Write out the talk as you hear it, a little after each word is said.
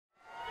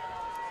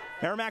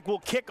Merrimack will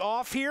kick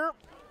off here.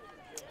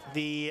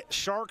 The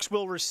Sharks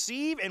will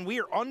receive, and we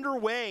are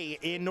underway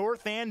in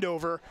North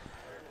Andover.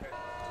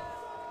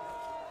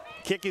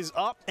 Kick is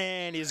up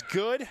and is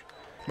good.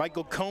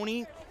 Michael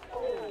Coney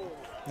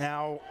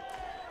now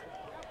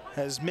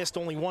has missed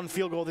only one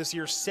field goal this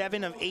year,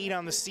 7 of 8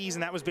 on the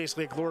season. That was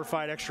basically a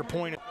glorified extra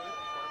point.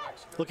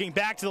 Looking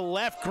back to the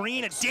left,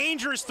 Green, a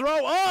dangerous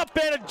throw up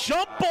and a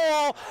jump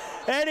ball,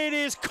 and it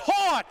is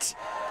caught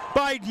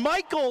by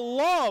Michael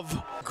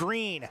Love.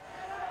 Green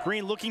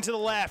looking to the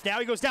left. Now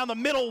he goes down the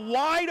middle,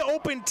 wide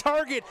open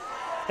target,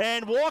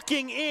 and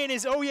walking in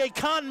is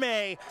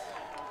Oyekanme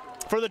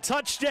for the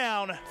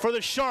touchdown for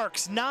the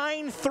Sharks.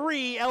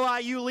 9-3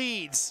 LIU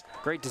leads.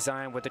 Great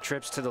design with the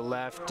trips to the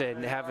left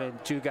and having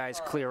two guys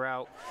clear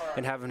out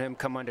and having him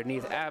come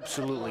underneath,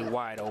 absolutely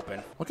wide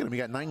open. Look at him, he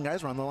got 9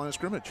 guys around the line of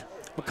scrimmage.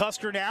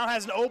 McCusker now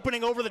has an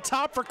opening over the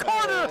top for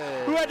Carter,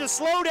 who had to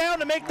slow down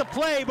to make the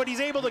play, but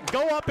he's able to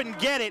go up and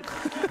get it.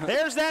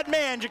 There's that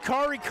man,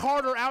 Jakari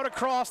Carter, out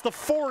across the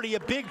 40, a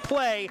big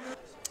play.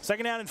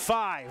 2nd down and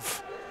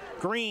 5.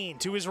 Green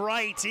to his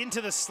right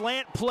into the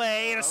slant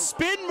play, and a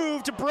spin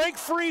move to break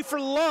free for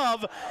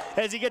Love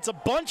as he gets a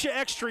bunch of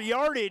extra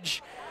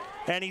yardage,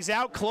 and he's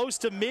out close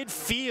to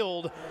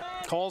midfield.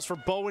 Calls for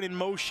Bowen in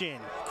motion.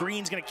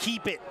 Green's going to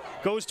keep it.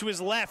 Goes to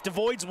his left,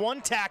 avoids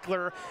one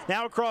tackler,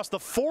 now across the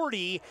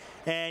 40,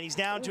 and he's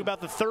down to about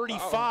the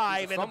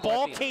 35, and the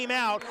ball came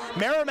out.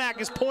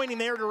 Merrimack is pointing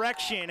their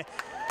direction.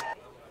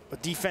 A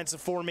defensive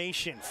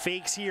formation,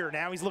 fakes here.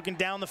 Now he's looking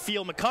down the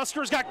field.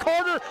 McCusker's got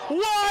Carter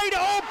wide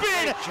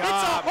open. It's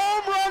a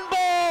home run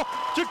ball.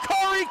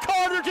 Jakari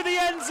Carter to the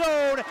end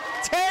zone.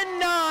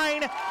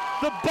 10-9.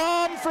 The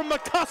bomb from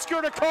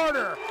McCusker to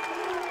Carter.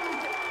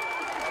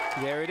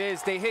 There it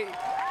is. They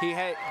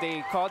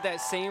called that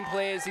same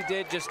play as he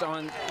did just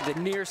on the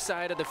near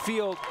side of the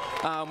field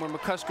where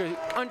McCusker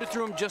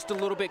underthrew him just a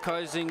little bit,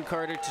 causing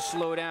Carter to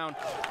slow down.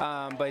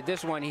 But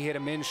this one, he hit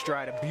him in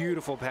stride. A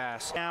beautiful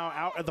pass. Now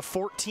out at the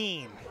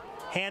 14.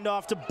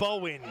 Handoff to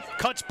Bowen.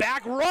 Cuts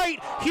back right.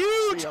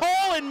 Huge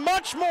hole and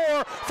much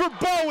more for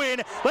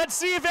Bowen. Let's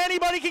see if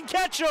anybody can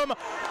catch him.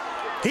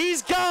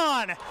 He's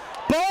gone.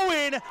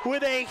 Bowen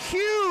with a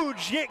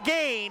huge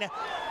gain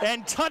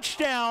and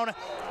touchdown.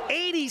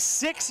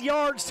 86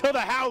 yards to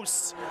the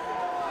house.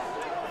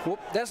 Well,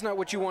 that's not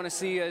what you want to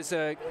see as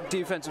a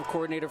defensive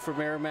coordinator for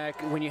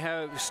Merrimack when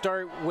you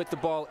start with the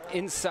ball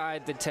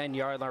inside the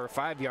 10-yard line or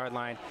 5-yard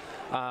line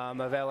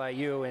of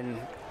LIU, and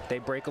they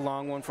break a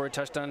long one for a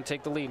touchdown and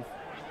take the lead.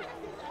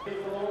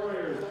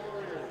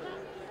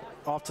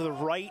 Off to the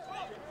right.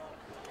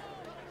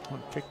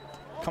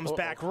 Comes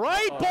back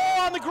right,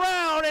 ball on the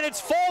ground, and it's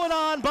fallen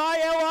on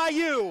by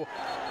LIU.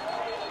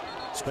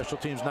 Special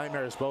teams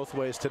nightmares both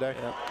ways today.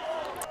 Yeah.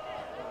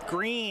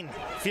 Green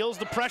feels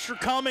the pressure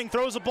coming,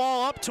 throws the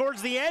ball up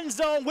towards the end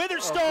zone.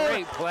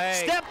 Witherstone,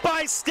 step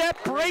by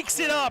step, breaks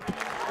it up.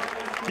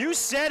 You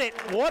said it.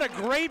 What a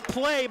great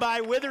play by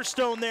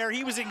Witherstone there.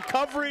 He was in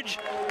coverage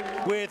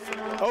with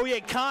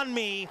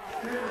Oyekanme,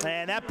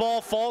 and that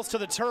ball falls to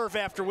the turf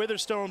after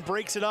Witherstone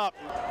breaks it up.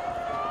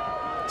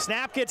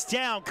 Snap gets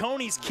down.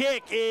 Coney's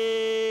kick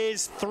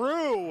is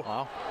through.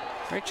 Wow.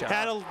 Great job.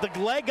 Had the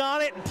leg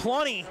on it and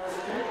plenty.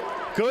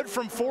 Good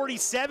from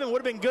 47,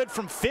 would have been good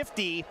from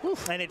 50.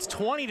 Oof. And it's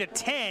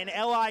 20-10,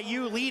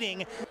 LIU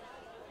leading.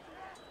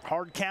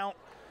 Hard count,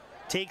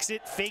 takes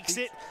it, fakes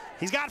it.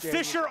 He's got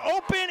Fisher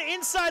open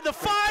inside the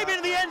 5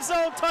 into the end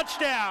zone,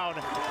 touchdown.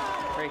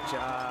 Great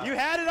job. You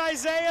had it,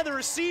 Isaiah, the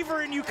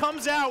receiver, and you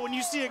comes out when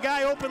you see a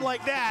guy open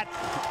like that.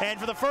 And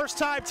for the first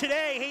time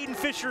today, Hayden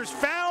Fisher's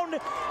found,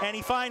 and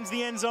he finds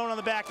the end zone on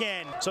the back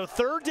end. So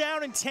 3rd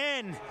down and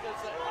 10.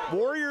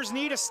 Warriors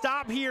need a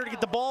stop here to get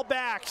the ball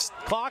back.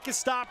 Clock is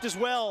stopped as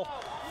well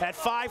at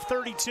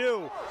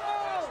 5:32.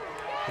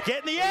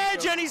 Getting the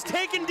edge, and he's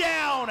taken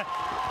down.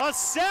 A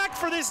sack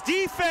for this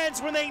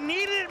defense when they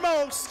needed it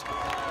most.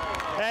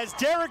 As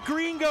Derek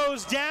Green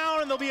goes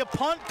down, and there'll be a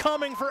punt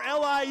coming for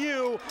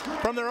LIU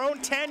from their own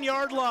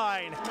 10-yard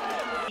line.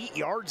 8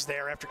 yards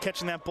there after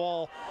catching that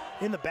ball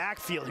in the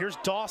backfield. Here's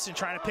Dawson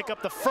trying to pick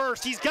up the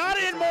first. He's got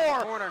it in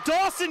more.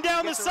 Dawson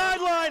down the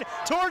sideline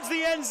towards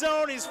the end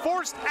zone. Is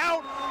forced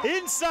out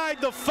inside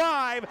the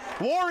 5.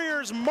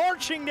 Warriors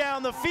marching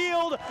down the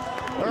field.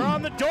 They're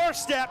on the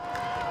doorstep.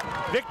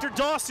 Victor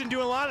Dawson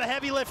doing a lot of the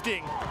heavy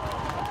lifting.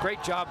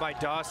 Great job by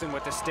Dawson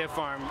with the stiff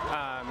arm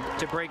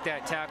to break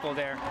that tackle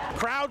there.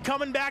 Crowd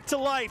coming back to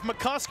life.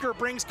 McCusker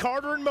brings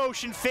Carter in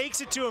motion, fakes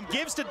it to him,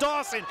 gives to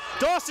Dawson.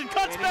 Dawson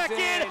cuts back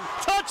in.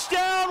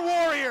 Touchdown,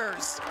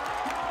 Warriors.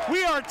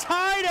 We are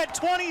tied at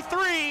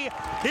 23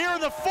 here in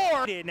the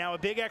 4th. Now a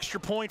big extra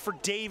point for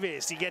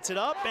Davis. He gets it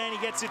up and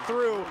he gets it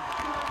through.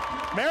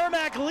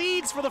 Merrimack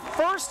leads for the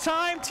first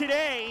time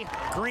today.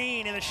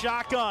 Green in the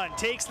shotgun,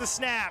 takes the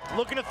snap,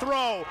 looking to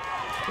throw,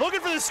 looking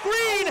for the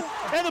screen,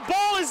 and the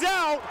ball is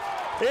out.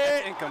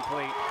 It's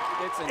incomplete.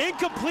 It's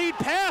incomplete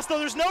pass, though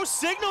there's no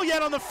signal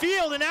yet on the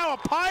field, and now a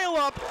pile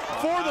up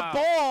for the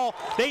ball.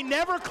 They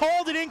never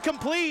called it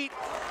incomplete.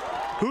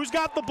 Who's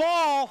got the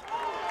ball?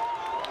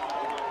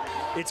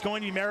 It's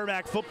going to be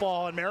Merrimack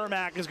football, and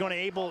Merrimack is going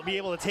to be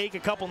able to take a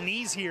couple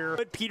knees here.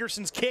 But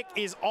Peterson's kick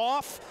is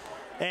off,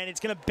 and it's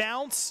going to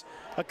bounce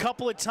a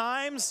couple of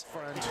times.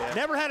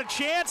 Never had a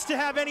chance to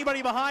have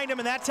anybody behind him,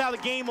 and that's how the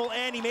game will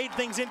end. He made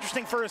things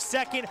interesting for a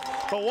second,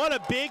 but what a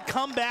big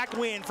comeback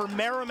win for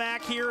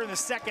Merrimack here in the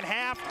second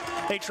half.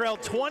 They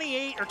trailed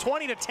 20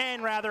 to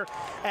 10 rather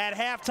at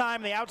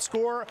halftime. They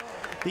outscore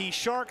the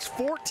Sharks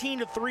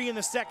 14-3 in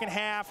the second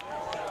half.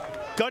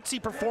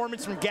 Gutsy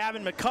performance from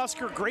Gavin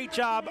McCusker. Great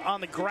job on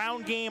the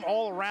ground game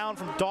all around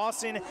from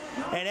Dawson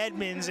and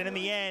Edmonds. And in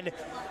the end,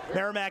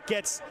 Merrimack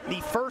gets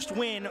the first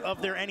win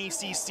of their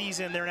NEC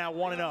season. They're now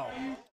 1-0.